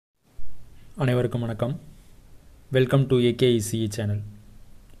அனைவருக்கும் வணக்கம். Welcome to AKECE channel.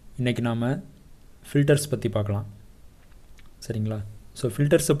 இன்றைக்கி நாம் ஃபில்டர்ஸ் பற்றி பார்க்கலாம். சரிங்களா? ஸோ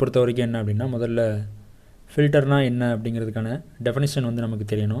ஃபில்டர்ஸை பொறுத்த வரைக்கும் என்ன அப்படின்னா, முதல்ல ஃபில்டர்னால் என்ன அப்படிங்கிறதுக்கான டெஃபினிஷன் நமக்கு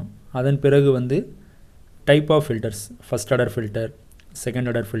தெரியணும். அதன் பிறகு type of filters, first order filter, second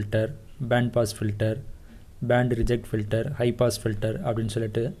order filter, band pass filter, band reject filter, high pass filter அப்படின்னு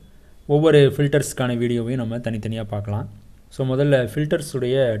சொல்லிட்டு ஒவ்வொரு ஃபில்டர்ஸ்க்கான வீடியோவையும் நம்ம தனித்தனியாக பார்க்கலாம். ஸோ முதல்ல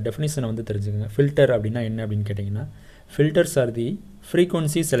ஃபில்டர்ஸுடைய டெஃபினிஷனை ஃபில்டருங்க. ஃபில்டர் அப்படின்னா என்ன அப்படின்னு கேட்டிங்கன்னா, filters R the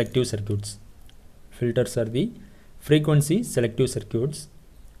frequency selective circuits. Filters R the frequency selective circuits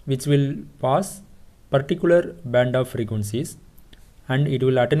which will pass particular band of frequencies and it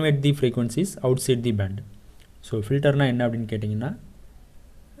will attenuate the frequencies outside the band. So ஃபில்டர்னா என்ன அப்படின்னு கேட்டிங்கன்னா,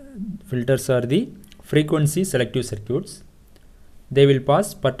 filters R the frequency selective circuits. they will pass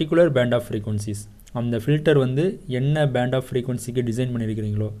particular band of frequencies. அந்த filter என்ன pant of ஃப்ரீக்வன்சிக்கு design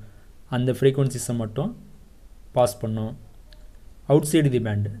பண்ணியிருக்கிறீங்களோ அந்த ஃப்ரீக்வன்சிஸை மட்டும் pass பண்ணோம். Out side தி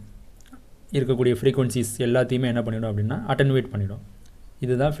pant இருக்கக்கூடிய frequencies எல்லாத்தையுமே என்ன பண்ணிடும் அப்படின்னா அட்டென்வேட் பண்ணிடும்.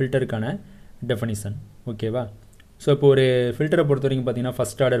 இதுதான் ஃபில்டருக்கான டெஃபினிஷன். ஓகேவா? ஸோ இப்போ ஒரு ஃபில்டரை பொறுத்த வரைக்கும் பார்த்தீங்கன்னா,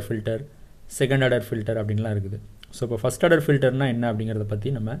 first order filter, second order filter அப்படின்லாம் இருக்குது. ஸோ இப்போ ஃபஸ்ட் ஆர்டர் ஃபில்டர்னால் என்ன அப்படிங்கிறத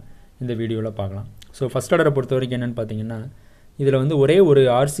பற்றி நம்ம இந்த வீடியோவில் பார்க்கலாம். ஸோ ஃபஸ்ட் ஆர்டரை பொறுத்த வரைக்கும் என்னென்னு பார்த்தீங்கன்னா, இதில் ஒரே ஒரு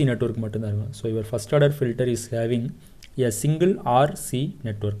ஆர்சி நெட்வொர்க் மட்டும்தான் இருக்கும். So your first order filter is having a single RC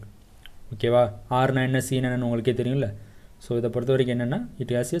network. ஓகேவா? ஆர்னா என்ன, சீனா என்னன்னு உங்களுக்கே தெரியும்ல. ஸோ இதை பொறுத்த வரைக்கும் என்னென்னா,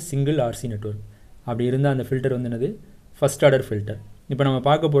 it has a single RC network. அப்படி இருந்தால் அந்த ஃபில்டர் என்னது, ஃபஸ்ட் ஆர்டர் ஃபில்டர். இப்போ நம்ம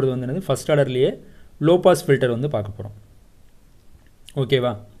பார்க்க போகிறது என்னது, ஃபஸ்ட் ஆர்டர்லேயே லோ பாஸ் ஃபில்டர் பார்க்க போகிறோம்.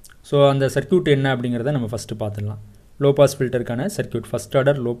 ஓகேவா? ஸோ அந்த சர்க்யூட் என்ன அப்படிங்கிறத நம்ம ஃபஸ்ட்டு பார்த்துடலாம். Low pass ஃபில்டருக்கான circuit, first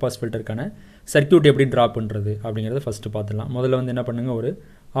order low pass ஃபில்டருக்கான circuit எப்படி ட்ரா பண்ணுறது அப்படிங்கிறத ஃபஸ்ட்டு பார்த்துடலாம். முதல்ல என்ன பண்ணுங்கள், ஒரு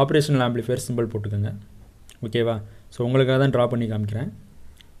ஆப்ரேஷனல் ஆம்ப்ளிஃபையர் சிம்பிள் போட்டுக்கோங்க. ஓகேவா? ஸோ உங்களுக்காக தான் ட்ரா பண்ணி காமிக்கிறேன்.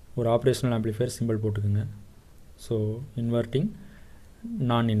 ஒரு ஆப்ரேஷனல் ஆம்ப்ளிஃபையர் சிம்பிள் போட்டுக்கோங்க. ஸோ இன்வெர்ட்டிங்,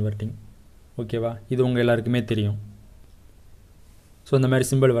 நான் இன்வெர்ட்டிங். ஓகேவா? இது உங்கள் எல்லாருக்குமே தெரியும். ஸோ இந்த மாதிரி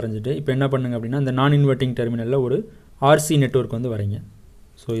சிம்பிள் வரைஞ்சிட்டு இப்போ என்ன பண்ணுங்க அப்படின்னா, இந்த நான் இன்வெர்ட்டிங் டெர்மினலில் ஒரு ஆர்சி நெட்வொர்க் வரைங்க.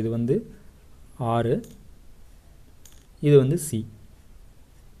 ஸோ இது ஆர், இது சி.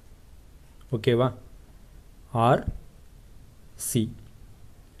 ஓகேவா? R C,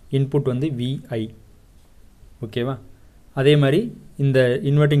 input VI. ஓகேவா? அதே மாதிரி இந்த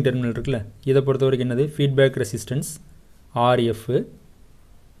இன்வெர்ட்டிங் டெர்மினல் இருக்குல்ல, இதை பொறுத்த வரைக்கும் என்னது, ஃபீட்பேக் ரெசிஸ்டன்ஸ் ஆர்எஃப்,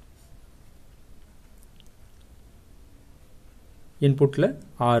 இன்புட்டில்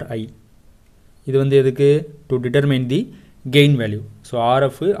ஆர்ஐ. இது எதுக்கு, to determine the gain value. So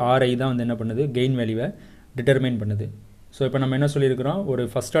RF RI தான் என்ன பண்ணுது, கெயின் வேல்யூவை டிட்டர்மைன் பண்ணுது. ஸோ இப்போ நம்ம என்ன சொல்லியிருக்கிறோம், ஒரு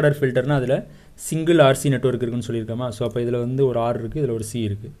ஃபஸ்ட் ஆர்டர் ஃபில்டர்னால் அதில் சிங்கிள் ஆர்சி நெட்வொர்க் இருக்குன்னு சொல்லியிருக்கோமா. ஸோ அப்போ இதில் ஒரு ஆர் இருக்குது, இதில் ஒரு சி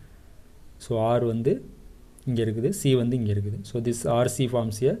இருக்குது. ஸோ ஆர் இங்கே இருக்குது, சி இங்கே இருக்குது. So this RC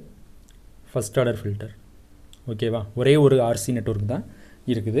forms a first order filter. ஓகேவா? ஒரே ஒரு ஆர்சி நெட்வொர்க் தான்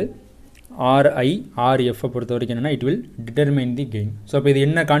இருக்குது. ஆர்ஐ ஆர்எஃப்பை பொறுத்த வரைக்கும் என்னென்னா, it will determine the gain. So அப்போ இது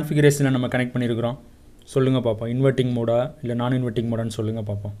என்ன கான்ஃபிகரேஷனில் நம்ம கனெக்ட் பண்ணியிருக்கிறோம் சொல்லுங்கள் பார்ப்போம். இன்வெர்ட்டிங் மோடா இல்லை நான் இன்வெர்ட்டிங் மோடான்னு சொல்லுங்கள்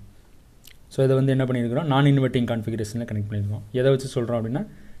பார்ப்போம். ஸோ இதை என்ன பண்ணியிருக்கிறோம், நான் இன்வெர்ட்டிங் கான்ஃபிகரேஷனில் கனெக்ட் பண்ணியிருக்கோம். எதை வச்சு சொல்கிறோம் அப்படின்னா,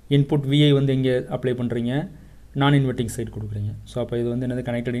 இன்புட் விஐ எங்கே அப்ளை பண்ணுறீங்க, நான் இன்வெர்ட்டிங் சைட் கொடுக்குறீங்க. ஸோ அப்போ இது என்னது,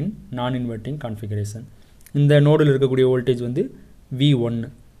 கனெக்டட் இன் நான் இன்வெர்ட்டிங் கான்ஃபிகரேஷன். இந்த நோடில் இருக்கக்கூடிய வோல்டேஜ் V1.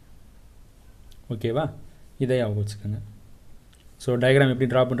 ஓகேவா? இதை ஞாபகம் வச்சுக்கோங்க. ஸோ டயக்ராம் எப்படி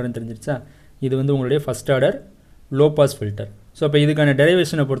ட்ரா பண்ணுறதுன்னு தெரிஞ்சிருச்சா? இது உங்களுடைய first order low pass filter. So அப்போ இதுக்கான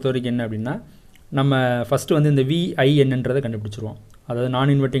டெரிவேஷனை பொறுத்த வரைக்கும் என்ன அப்படின்னா, நம்ம ஃபஸ்ட்டு இந்த விஐ என்னன்றதை கண்டுபிடிச்சிருவோம். அதாவது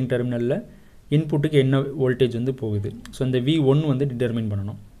நான் இன்வெர்ட்டிங் டெர்மினலில் இன்புட்டுக்கு என்ன வோல்டேஜ் போகுது. ஸோ இந்த V1 டிட்டர்மின்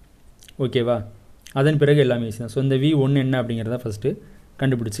பண்ணணும். ஓகேவா? அதன் பிறகு எல்லாமே ஈஸி தான். ஸோ இந்த V1 என்ன அப்படிங்கிறத ஃபஸ்ட்டு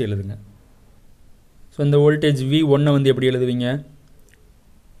கண்டுபிடிச்சி எழுதுங்க. ஸோ இந்த வோல்டேஜ் V1 எப்படி எழுதுவீங்க,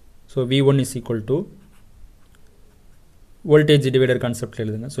 so V1 is equal to voltage divider கான்செப்டில்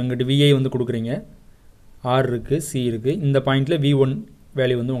எழுதுங்க. ஸோ இங்கிட்டு விஐ கொடுக்குறீங்க, ஆர் இருக்குது, சி இருக்குது. இந்த பாயிண்டில் V1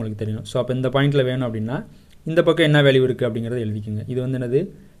 வேல்யூ உங்களுக்கு தெரியணும். ஸோ அப்போ இந்த பாயிண்டில் வேணும் அப்படின்னா இந்த பக்கம் என்ன வேல்யூ இருக்குது அப்படிங்கிறத எழுதிக்குங்க. இது என்னது,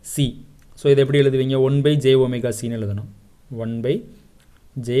 சி. ஸோ இதை எப்படி எழுதுவீங்க, 1/jωc எழுதணும்.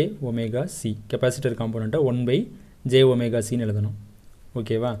 1/jωc கெப்பாசிட்டர் காம்போனண்ட்டை 1/jωc எழுதணும்.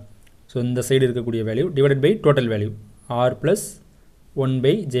 ஓகேவா? ஸோ இந்த சைடு இருக்கக்கூடிய value divided by total value or plus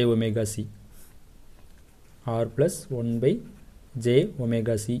 1/jωc, R plus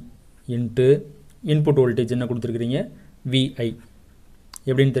 1/jωc into input voltage என்ன கொடுத்துருக்குறீங்க, விஐ.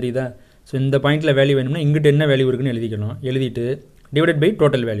 எப்படின்னு தெரியுதா? ஸோ இந்த பாயிண்டில் வேல்யூ வேணும்னா இங்கிட்ட என்ன வேல்யூ இருக்குன்னு எழுதிக்கணும். எழுதிட்டு divided by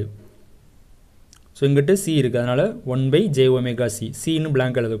total value. So இங்கிட்ட சி இருக்குது, அதனால் 1/jωc. சின்னு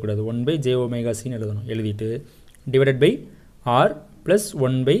பிளாங்க் எழுதக்கூடாது, 1/jωc எழுதணும். எழுதிட்டு divided by R plus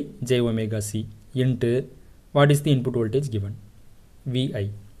 1/jωc into what is the input voltage given, VI.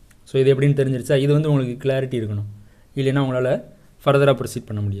 So இது எப்படின்னு தெரிஞ்சிருச்சா? இது வந்து உங்களுக்கு கிளாரிட்டி இருக்கணும், இல்லைன்னா உங்களால் ஃபர்தராக ப்ரொசீட்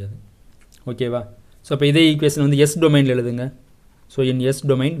பண்ண முடியாது. ஓகேவா? ஸோ இப்போ இதே ஈக்குவேஷன் வந்து எஸ் டொமைனில் எழுதுங்க. So in yes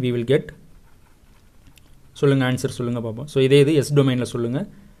domain we will get, சொல்லுங்கள் ஆன்சர் சொல்லுங்கள் பார்ப்போம். ஸோ இதே இது எஸ் டொமைனில் சொல்லுங்கள்.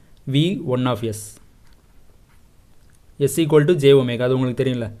 v1 of s s equal to j omega, அது உங்களுக்கு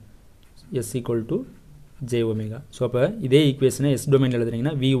தெரியும்ல, s equal to j omega. So அப்போ இதே ஈக்குவேஷனை எஸ் டொமைனில்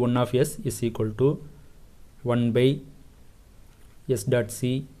எழுதுனீங்கன்னா v1 of s is equal to 1 by s dot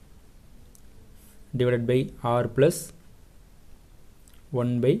c divided by r plus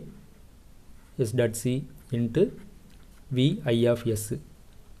 1 by s dot c into vi of s.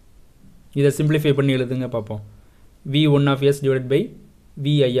 இதை simplify பண்ணி எழுதுங்க பார்ப்போம். v1 of s divided by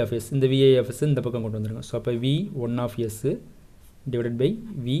vi of s, இந்த vi of s இந்த பக்கம் கொண்டு வந்துருங்க. So அப்போ v1 of s divided by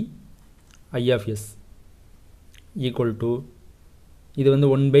vi of s equal to, இது வந்து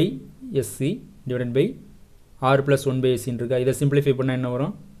 1 by sc divided by r plus 1 by sc இருக்கா. இதை சிம்பிளிஃபை பண்ணால் என்ன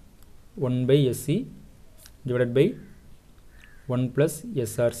வரும்? 1 by sc divided by 1 plus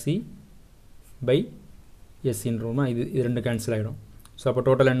src by s ன்றோமா. இது ரெண்டு கேன்சல் ஆகிடும். ஸோ அப்போ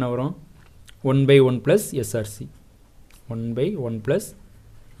டோட்டல் என்ன வரும்? 1 by 1 plus src, 1 by 1 plus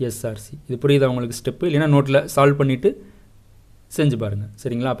src. இது புரியுதா உங்களுக்கு ஸ்டெப்பு? இல்லைன்னா நோட்டில் சால்வ் பண்ணிவிட்டு செஞ்சு பாருங்கள்,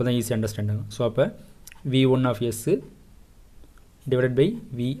 சரிங்களா? அப்போ தான் ஈஸி அண்டர்ஸ்டாண்ட் ஆகும். ஸோ அப்போ v1 of s divided by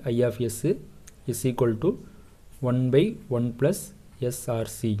vi of s is equal to 1 by 1 plus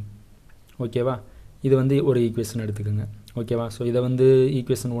src. ஓகேவா? இது வந்து ஒரு ஈக்குவேஷன் எடுத்துக்கோங்க. ஓகேவா? ஸோ இதை வந்து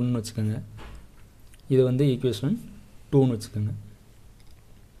ஈக்குவேஷன் 1 வச்சுக்கோங்க, இது வந்து ஈக்குவேஷன் 2ன்னு வச்சுக்கோங்க.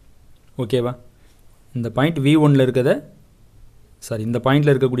 ஓகேவா? இந்த பாயிண்ட் v1ல் இருக்கிறத, சாரி இந்த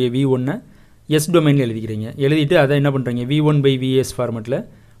பாயிண்டில் இருக்கக்கூடிய v1-ஐ எஸ் டொமைனில் எழுதிக்கிறீங்க. எழுதிட்டு அதை என்ன பண்ணுறீங்க? v1 by vs ஃபார்மெட்டில்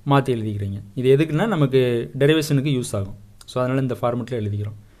மாற்றி எழுதிக்கிறீங்க. இது எதுக்குன்னா நமக்கு டெரிவேஷனுக்கு யூஸ் ஆகும். ஸோ அதனால் இந்த ஃபார்மெட்டில்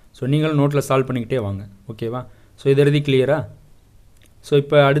எழுதிக்கிறோம். ஸோ நீங்களும் நோட்டில் சால்வ் பண்ணிக்கிட்டே வாங்க. ஓகேவா? ஸோ இது எழுதி கிளியரா? ஸோ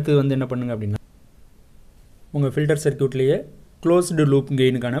இப்போ அடுத்து வந்து என்ன பண்ணுங்க அப்படின்னா, உங்கள் ஃபில்டர் சர்க்யூட்லேயே க்ளோஸ்டு லூப்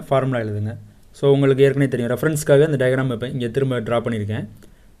கெயினுக்கான ஃபார்முலா எழுதுங்க. ஸோ உங்களுக்கு ஏற்கனவே தெரியும், ரெஃபரன்ஸ்க்காக இந்த டயக்ராம் இப்போ இங்கே திரும்ப ட்ரா பண்ணியிருக்கேன்.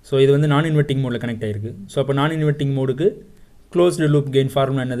 ஸோ இது வந்து நான் இன்வெர்ட்டிங் மோடில் கனெக்ட் ஆகிருக்கு. ஸோ அப்போ நான் இன்வெர்ட்டிங் மோடுக்கு க்ளோஸ்டு லூப் கெயின்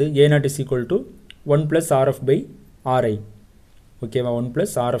ஃபார்முலா என்னது? a0 is equal to 1 plus rf by ri. ஓகேவா? 1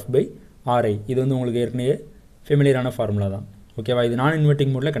 plus rf by ri. இது வந்து உங்களுக்கு ஏற்கனவே ஃபெமிலியரான ஃபார்முலா தான். ஓகேவா? இது நான்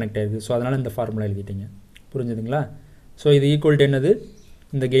இன்வெர்ட்டிங் மோடில் கனெக்ட் ஆகிருக்கு. ஸோ அதனால் இந்த ஃபார்முலா எழுதிட்டீங்க. புரிஞ்சுதுங்களா? ஸோ இது ஈக்குவல் டு என்னது?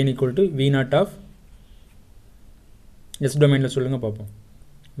 இந்த gain equal to v0 of s டொமைனில் சொல்லுங்கள் பார்ப்போம்.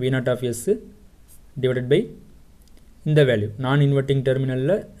 v0 of s divided by இந்த வேல்யூ நான் இன்வெர்ட்டிங்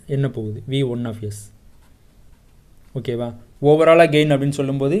டெர்மினலில் என்ன போகுது? v1 of s. ஓகேவா? ஓவராலாக கெயின் அப்படின்னு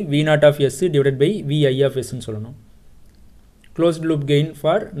சொல்லும்போது v0 of s divided by vi of sன்னு சொல்லணும். க்ளோஸ்ட் லூப் கெயின்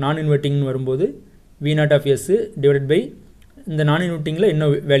ஃபார் நான் இன்வெர்ட்டிங்னு வரும்போது v0 of s divided by இந்த நான் இன்வெர்ட்டிங்கில் என்ன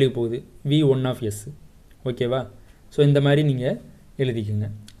வேல்யூ போகுது? v1 of s. ஓகேவா? ஸோ இந்த மாதிரி நீங்கள் எழுதிக்கோங்க.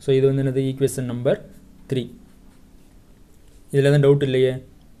 ஸோ இது வந்து என்னது? Equation number 3. இதில் எதுவும் டவுட் இல்லையே?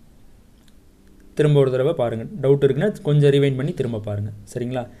 திரும்ப ஒரு தடவை பாருங்கள். டவுட் இருக்குன்னா கொஞ்சம் ரிவைண்ட் பண்ணி திரும்ப பாருங்கள்,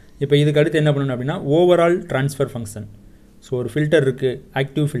 சரிங்களா? இப்போ இதுக்கு அடுத்து என்ன பண்ணணும் அப்படின்னா, ஓவரால் ட்ரான்ஸ்ஃபர் ஃபங்க்ஷன். ஸோ ஒரு ஃபில்டர் இருக்குது,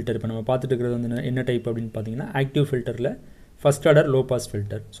 ஆக்டிவ் ஃபில்டர். இப்போ நம்ம பார்த்துட்டு இருக்கிறது வந்து என்ன டைப் அப்படின்னு பார்த்தீங்கன்னா, ஆக்டிவ் ஃபில்டரில் first order low pass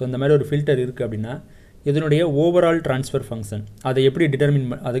filter. So இந்த மாதிரி ஒரு ஃபில்டர் இருக்குது அப்படின்னா இதனுடைய ஓவரால் ட்ரான்ஸ்ஃபர் ஃபங்க்ஷன் அதை எப்படி டிட்டர்மின்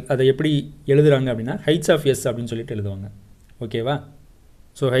அதை எப்படி எழுதுறாங்க அப்படின்னா h of s அப்படின்னு சொல்லிட்டு எழுதுவாங்க. ஓகேவா?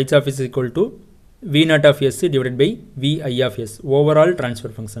 So h of s equal to v0 of s divided by vi of s, overall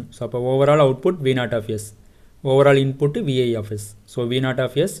transfer function. So அப்போ overall output v0 of s, overall input vi of s. So v0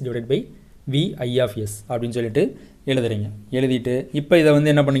 of s divided by vi of s அப்படின்னு சொல்லிட்டு எழுதுறீங்க. எழுதிட்டு இப்போ இதை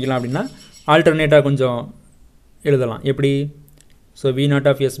வந்து என்ன பண்ணிக்கலாம் அப்படின்னா ஆல்டர்னேட்டாக கொஞ்சம் எழுதலாம். எப்படி? So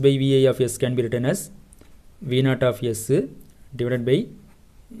v0 of s by vi of s can be written as v0 of s divided by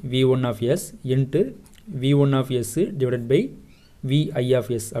v1 of s into v1 of s divided by vi of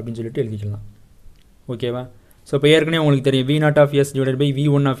s அப்படின்னு சொல்லிட்டு எழுதிக்கலாம். ஓகேவா? ஸோ இப்போ ஏற்கனவே உங்களுக்கு தெரியும் v0 of s divided by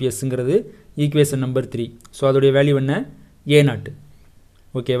v1 of sங்கிறது equation number 3. So அதோடைய value என்ன? a0.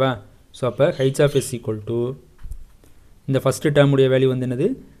 ஓகேவா? ஸோ அப்போ h of s equal to இந்த ஃபஸ்ட்டு டேர்முடைய வேல்யூ வந்து என்னது?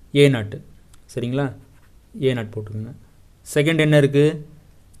 a0. சரிங்களா? a0 போட்டுக்கோங்க. செகண்ட் என்ன இருக்குது?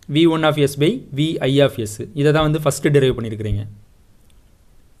 v1 of s by vi of s. இதை தான் வந்து ஃபஸ்ட்டு டெரைவ் பண்ணியிருக்கிறீங்க,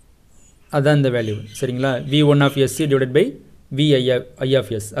 அதுதான் இந்த வேல்யூ. சரிங்களா? v1 of s divided by vi of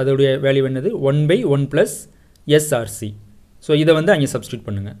s, அதோடைய வேல்யூ என்னது? 1 by 1 plus src. ஸோ இதை வந்து அங்கே சப்ஸ்டியூட்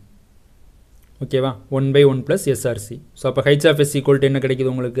பண்ணுங்கள். ஓகேவா? 1 by 1 plus src. ஸோ அப்போ h of s equal to என்ன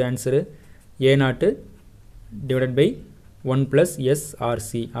கிடைக்குது உங்களுக்கு? Answer a0 divided by 1 plus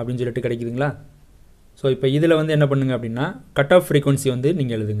src அப்படின்னு சொல்லிட்டு கிடைக்குதுங்களா? ஸோ இப்போ இதில் வந்து என்ன பண்ணுங்க அப்படின்னா கட் ஆஃப் ஃப்ரீக்வன்சி வந்து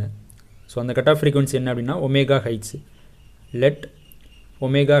நீங்கள் எழுதுங்க. ஸோ அந்த கட் ஆஃப் ஃப்ரீக்வன்சி என்ன அப்படின்னா omega heights. Let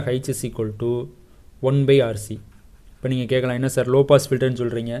omega heights is equal to 1 by rc. இப்போ நீங்கள் கேட்கலாம், என்ன சார் லோ பாஸ் ஃபில்டர்னு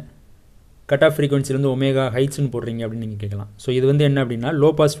சொல்கிறீங்க, கட் ஆஃப் ஃப்ரீக்வன்சிலேருந்து ஒமேகா ஹைட்ஸ்னு போடுறீங்க அப்படின்னு நீங்கள் கேட்கலாம். ஸோ இது வந்து என்ன அப்படின்னா லோ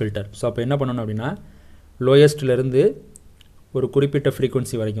பாஸ் ஃபில்டர். ஸோ அப்போ என்ன பண்ணணும் அப்படின்னா லோயஸ்ட்லேருந்து ஒரு குறிப்பிட்ட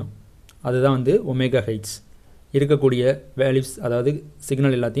ஃப்ரீக்வன்சி வரைக்கும் அதுதான் வந்து ஒமேகா ஹைட்ஸ் இருக்கக்கூடிய வேல்யூஸ், அதாவது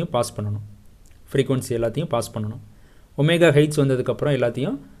சிக்னல் எல்லாத்தையும் பாஸ் பண்ணணும், ஃப்ரீக்வன்சி எல்லாத்தையும் பாஸ் பண்ணணும். ஒமேகா ஹைட்ஸ் வந்ததுக்கப்புறம்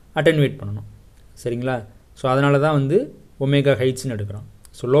எல்லாத்தையும் அட்டென்வேட் பண்ணணும். சரிங்களா? ஸோ அதனால தான் வந்து ஒமேகா ஹைட்ஸ்னு எடுக்கிறோம்.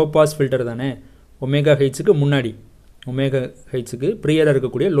 ஸோ லோ பாஸ் ஃபில்டர் தானே, ஒமேகா ஹைட்ஸுக்கு முன்னாடி, ஒமேகா ஹைட்ஸுக்கு ப்ரியராக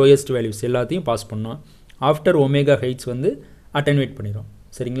இருக்கக்கூடிய லோயஸ்ட் வேல்யூஸ் எல்லாத்தையும் பாஸ் பண்ணோம். ஆஃப்டர் ஒமேகா ஹைட்ஸ் வந்து அட்டென்வேட் பண்ணிடும்.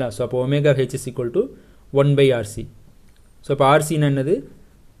 சரிங்களா? ஸோ அப்போ omega heights is equal to 1/RC. So இப்போ ஆர்சின்னா என்னது,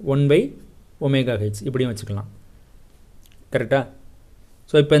 1/ஒமேகா ஹைட்ஸ் இப்படியும் வச்சுக்கலாம். கரெக்டாக?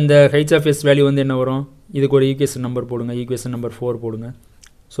 ஸோ இப்போ இந்த ஹைட்ஸ் ஆஃப் எஸ் வேல்யூ வந்து என்ன வரும், இதுக்கு ஒரு ஈக்குவேஷன் நம்பர் போடுங்க, ஈக்குவேஷன் நம்பர் 4 போடுங்க.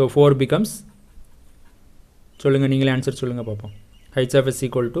 ஸோ 4 பிகம்ஸ், சொல்லுங்கள், நீங்களே ஆன்சர் சொல்லுங்கள் பார்ப்போம். Heights of S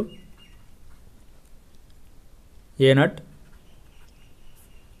equal to A0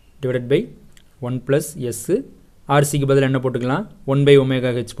 divided by 1 + S. ஆர்சிக்கு பதில் என்ன போட்டுக்கலாம்,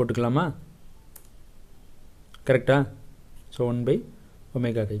 1/ஒமேகா ஹெச் போட்டுக்கலாமா? கரெக்டாக? ஸோ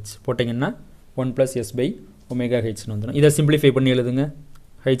 1/ஒமேகா ஹெச் போட்டிங்கன்னா 1 + S/ஒமேகா ஹெச்னு வந்துடும். இதை சிம்பிளிஃபை பண்ணி எழுதுங்க.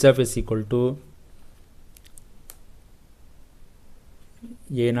 Heights of S equal to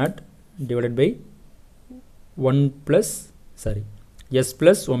A0 divided by 1 + S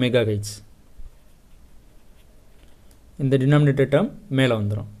 + omega H. இந்த டினாமினேட்டர் டேர்ம் மேலே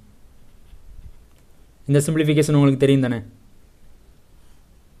வந்துடும். இந்த சிம்பிளிஃபிகேஷன் உங்களுக்கு தெரியும் தானே?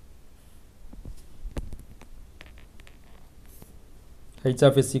 Heights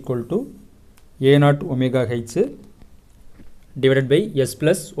of S equal to A0 omega H divided by S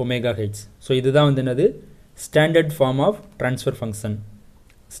 + omega H. So இதுதான் வந்து என்னது, standard form of transfer function,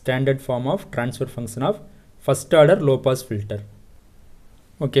 standard form of transfer function of first order low pass filter.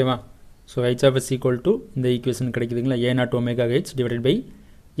 ஓகேவா? So heights of S equal to இந்த equation கிடைக்குதுங்களா, A0 omega H divided by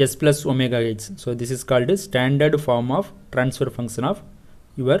S + omega H. So this is called standard form of transfer function of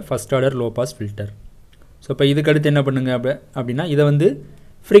your first order low pass filter. So இப்போ இதுக்கு அடுத்து என்ன பண்ணுங்க அப்படின்னா இதை வந்து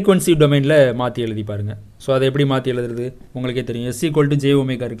frequency டொமைனில் மாற்றி எழுதி பாருங்கள். ஸோ அதை எப்படி மாற்றி எழுதுறது உங்களுக்கே தெரியும். S =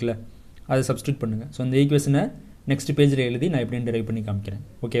 J⍵ இருக்குல்ல, அதை சப்ஸ்டியூட் பண்ணுங்கள். ஸோ இந்த ஈக்குவேஷனை நெக்ஸ்ட் பேஜில் எழுதி நான் எப்படின்னு டெரைவ் பண்ணி காமிக்கிறேன்.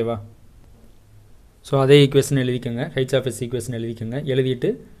 ஓகேவா? ஸோ அதே ஈக்குவேஷன் எழுதிக்கோங்க, ஹைட்ஸ் ஆஃப் எஸ் ஈக்குவேஷன் எழுதிக்கோங்க. எழுதிட்டு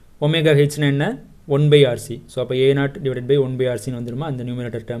ஒமேகா ஹெச்னா என்ன, 1/RC. ஸோ அப்போ A0 டிவைடட் பை 1/RCன்னு வந்துடுமா அந்த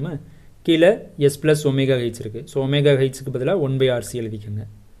நியூமினேட்டர் டேர்மு. கீழே S + ஒமேகா ஹெச் இருக்குது. ஸோ ஒமேகா ஹெச்சுக்கு பதிலாக 1/RC எழுதிக்கோங்க.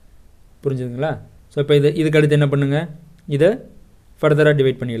 புரிஞ்சுதுங்களா? ஸோ இப்போ இதுக்கு அடுத்து என்ன பண்ணுங்கள், இதை ஃபர்தராக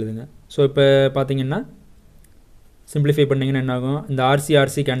டிவைட் பண்ணி எழுதுங்க. ஸோ இப்போ பார்த்தீங்கன்னா சிம்பிளிஃபை பண்ணிங்கன்னா என்னாகும், இந்த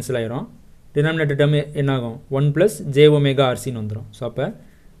RC கேன்சல் ஆகிரும். டினாமினேட்டர் டேர்ம் என்னாகும், 1 + J⍵RCன்னு வந்துடும். ஸோ அப்போ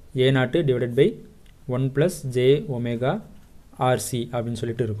A0 டிவைடட் பை 1 + J⍵RC அப்படின்னு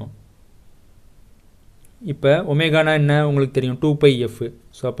சொல்லிட்டு இருக்கும். இப்போ ஒமேகானா என்ன உங்களுக்கு தெரியும், 2πf.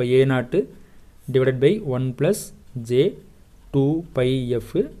 ஸோ அப்போ A0 divided by 1 + J2πf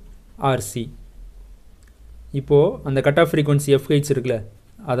RC. இப்போது அந்த கட் ஆஃப் ஃப்ரீக்வன்சி FH இருக்குல்ல,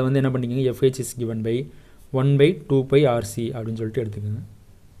 அதை வந்து என்ன பண்ணிக்கோங்க, FH is given by 1/2πRC அப்படின்னு சொல்லிட்டு எடுத்துக்கோங்க.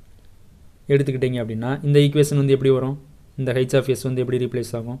 எடுத்துக்கிட்டீங்க அப்படின்னா இந்த ஈக்குவேஷன் வந்து எப்படி வரும், இந்த ஹைட்ஸ் ஆஃப் எஸ் வந்து எப்படி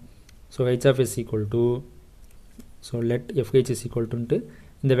ரீப்ளேஸ் ஆகும். So heights of S equal to, so let FH is equal டுன்ட்டு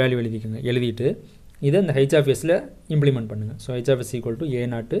இந்த வேல்யூ எழுதிக்கோங்க. எழுதிட்டு இதை இந்த ஹைட்ஸ் ஆஃப் எஸ்ஸில் இம்ப்ளிமெண்ட் பண்ணுங்கள். So heights of S equal to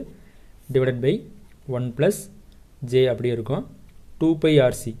A0 divided by 1 + J அப்படியே இருக்கும்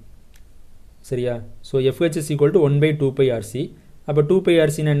 2πRC. சரியா? So FH is equal to 1/2πRC. அப்போ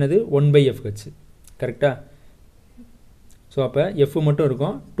 2πRCன்னா என்னது, 1/FH. கரெக்டாக? ஸோ அப்போ F மட்டும்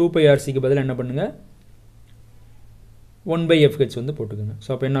இருக்கும், 2πRCக்கு பதில் என்ன பண்ணுங்கள், 1/FH வந்து போட்டுக்கோங்க. ஸோ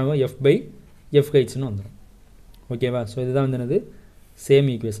அப்போ என்ன ஆகும், F/FHன்னு வந்துடும். ஓகேவா? ஸோ இதுதான் வந்து என்னது, same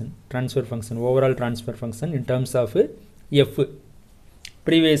equation, transfer function, overall transfer function in terms of F.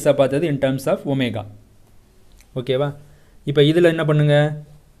 ப்ரீவியஸாக பார்த்தது இன் டர்ம்ஸ் ஆஃப் ஒமேகா. ஓகேவா? இப்போ இதில் என்ன பண்ணுங்கள்,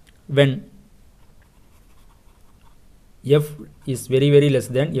 when F is very less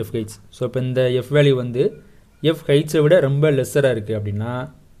than FH. So இப்போ இந்த F வேல்யூ வந்து FHஐ விட ரொம்ப லெஸ்ஸராக இருக்குது அப்படின்னா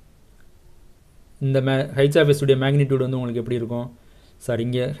இந்த ஹைட்ஸ் ஆஃப் எஸ் உடைய மேக்னிடியூட் வந்து உங்களுக்கு எப்படி இருக்கும், சாரி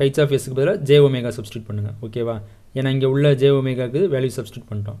இங்கே ஹைட்ஸ் ஆஃப் எஸ்க்கு பதிலாக J⍵ சப்ஸ்டியூட் பண்ணுங்கள். ஓகேவா? ஏன்னா இங்கே உள்ள J⍵க்கு வேல்யூ சப்ஸ்டியூட்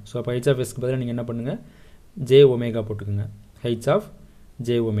பண்ணிட்டோம். ஸோ அப்போ ஹைட்ஸ் ஆஃப் எஸ்க்கு பதிலாக நீங்கள் என்ன பண்ணுங்கள், J⍵ போட்டுக்கோங்க. Heights of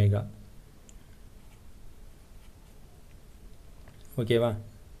J⍵. ஓகேவா?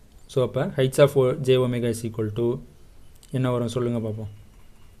 ஸோ அப்போ heights of J⍵ is equal to என்ன வரும் சொல்லுங்கள் பார்ப்போம்.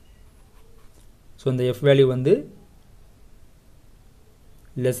 ஸோ இந்த எஃப் வேல்யூ வந்து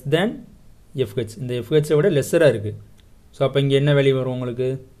லெஸ் தேன் FH, இந்த FHஐ விட லெஸ்ஸராக இருக்குது. ஸோ அப்போ இங்கே என்ன வேல்யூ வரும் உங்களுக்கு,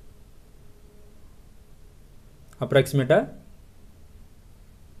 அப்ராக்சிமேட்டாக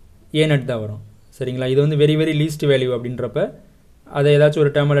A0 தான் வரும். சரிங்களா? இது வந்து வெரி லீஸ்ட் வேல்யூ அப்படின்றப்ப அதை ஏதாச்சும்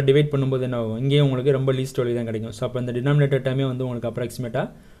ஒரு டேர்மில் டிவைட் பண்ணும்போது என்ன ஆகும், இங்கேயும் உங்களுக்கு ரொம்ப லீஸ்ட் வேல்யூ தான் கிடைக்கும். ஸோ அப்போ இந்த டினாமினேட்டர் டேர்மே வந்து உங்களுக்கு அப்ராக்சிமேட்டாக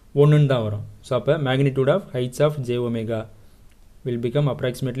 1ன்னு தான் வரும். ஸோ அப்போ magnitude of heights of J omega will become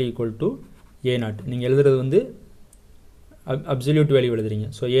approximately equal to A0. நீங்கள் எழுதுறது வந்து அப்சல்யூட் வேல்யூ எழுதுறீங்க.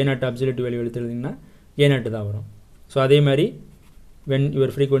 So A0 absolute value எழுதுறீங்கன்னா A0 தான் வரும். ஸோ அதே மாதிரி when your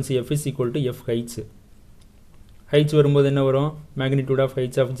frequency f is equal to f heights வரும்போது என்ன வரும், magnitude of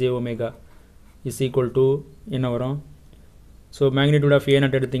heights of j omega is equal to என்ன வரும், ஸோ magnitude of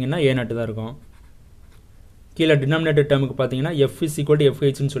A0 எடுத்திங்கன்னா A0 தான் இருக்கும். கீழே டினாமினேட்டர் டேர்முக்கு பார்த்தீங்கன்னா f is equal to f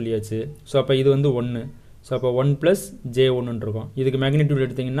heights ன்னு சொல்லியாச்சு. ஸோ அப்போ இது வந்து 1. ஸோ அப்போ 1 + j1 இருக்கும். இதுக்கு மேக்னிடியூட்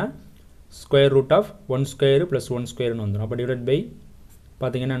எடுத்திங்கன்னா ஸ்கொயர் ரூட் ஆஃப் 1 ஸ்கொயர் + 1 ஸ்கொயர்னு வந்துடும். அப்போ டிவைட் பை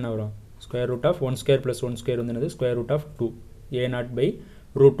பார்த்தீங்கன்னா என்ன வரும், square root of 1 square + 1 square வந்து ஸ்கொயர் ரூட் ஆஃப் 2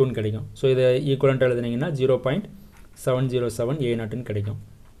 A0/√2ன்னு கிடைக்கும். ஸோ இதை ஈக்குவலண்ட் எழுதுனீங்கன்னா 0.707 A0ன்னு கிடைக்கும்.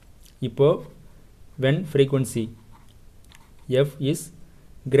 இப்போது when frequency f is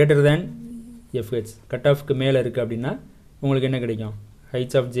greater than fh, cut ஆஃப்க்கு மேலே இருக்குது அப்படின்னா உங்களுக்கு என்ன கிடைக்கும்,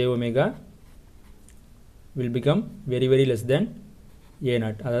 heights of j omega will become very very less than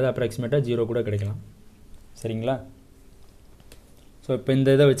A0, அதாவது அப்ராக்சிமேட்டாக 0 கூட கிடைக்கலாம். சரிங்களா? ஸோ இப்போ இந்த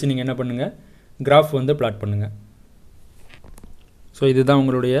இதை வச்சு நீங்கள் என்ன பண்ணுங்கள், கிராஃப் வந்து பிளாட் பண்ணுங்கள். ஸோ இதுதான்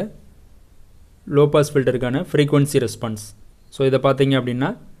உங்களுடைய low pass ஃபில்டருக்கான frequency response. So இதை பார்த்தீங்க அப்படின்னா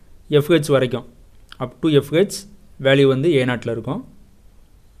FH வரைக்கும் அப் டு FH வேல்யூ வந்து A0ல் இருக்கும்.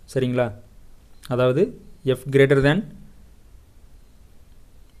 சரிங்களா? அதாவது f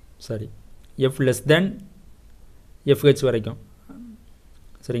less than FH வரைக்கும்.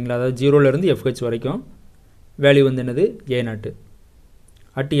 சரிங்களா? அதாவது 0லேருந்து FH வரைக்கும் வேல்யூ வந்து என்னது, A0.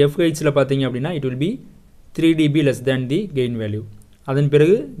 அட் FHயில் பார்த்தீங்க அப்படின்னா it will be 3 dB less than the gain value. அதன்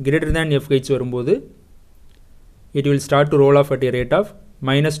பிறகு greater than FH வரும்போது it will start to roll off at a rate of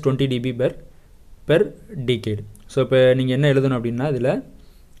 -20 dB per decade. So இப்போ நீங்கள் என்ன எழுதணும் அப்படின்னா இதில்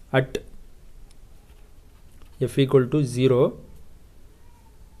at f equal to 0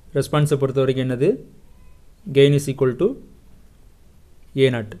 ரெஸ்பான்ஸை பொறுத்த வரைக்கும் என்னது, gain is equal to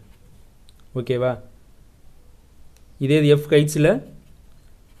A0. ஓகேவா? இதே இது FHயில்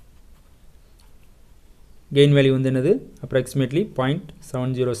gain value வந்து என்னது, approximately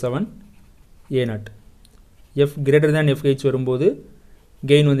 0.707 A0. f greater than FH வரும்போது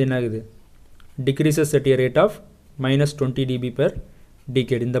gain வந்து என்ன ஆகுது, decreases at a rate of -20 dB per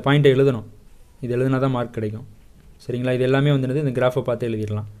decade. இந்த பாயிண்ட்டை எழுதணும், இது எழுதுனா தான் மார்க் கிடைக்கும். சரிங்களா? இது எல்லாமே வந்து என்னது, இந்த கிராஃபை பார்த்து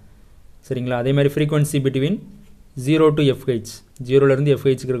எழுதிடலாம். சரிங்களா? அதே மாதிரி frequency between 0 to FH, 0லேருந்து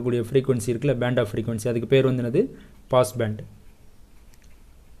FH இருக்கக்கூடிய ஃப்ரீக்வன்சி இருக்குல்ல, பேண்ட் ஆஃப் ஃப்ரீக்வன்சி, அதுக்கு பேர் வந்து என்னது, pass band.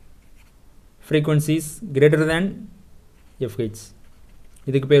 frequencies greater than FH,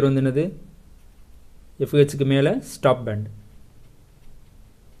 இதுக்கு பேர் வந்து என்னது, FHக்கு மேலே ஸ்டாப் பேண்ட்.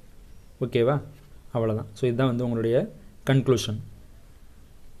 ஓகேவா? அவ்வளோதான். ஸோ இதுதான் வந்து உங்களுடைய கன்க்ளூஷன்.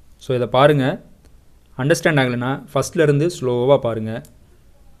 ஸோ இதை பாருங்கள், அண்டர்ஸ்டாண்ட் ஆகலைன்னா ஃபஸ்ட்லேருந்து ஸ்லோவாக பாருங்கள்,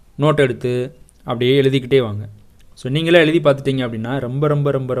 நோட் எடுத்து அப்படியே எழுதிக்கிட்டே வாங்க. ஸோ நீங்களே எழுதி பார்த்துட்டிங்க அப்படின்னா ரொம்ப ரொம்ப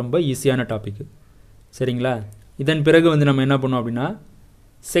ரொம்ப ரொம்ப ஈஸியான டாப்பிக்கு. சரிங்களா? இதன் பிறகு வந்து நம்ம என்ன பண்ணோம் அப்படின்னா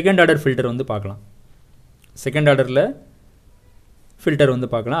செகண்ட் ஆர்டர் ஃபில்டர் வந்து பார்க்கலாம். செகண்ட் ஆர்டரில் ஃபில்டர் வந்து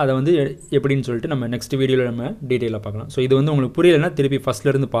பார்க்கலாம். அதை வந்து எப்படின்னு சொல்லிட்டு நம்ம நெக்ஸ்ட் வீடியோவில் நம்ம டீட்டெயிலாக பார்க்கலாம். ஸோ இது வந்து உங்களுக்கு புரியலைன்னா திருப்பி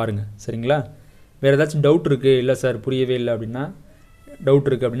ஃபஸ்ட்லேருந்து பாருங்கள். சரிங்களா? வேறு ஏதாச்சும் டவுட் இருக்குது, இல்லை சார் புரியவே இல்லை அப்படின்னா, டவுட்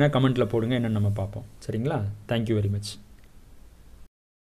இருக்குது அப்படின்னா கமெண்ட்டில் போடுங்க, என்னென்னு நம்ம பார்ப்போம். சரிங்களா? Thank you very much.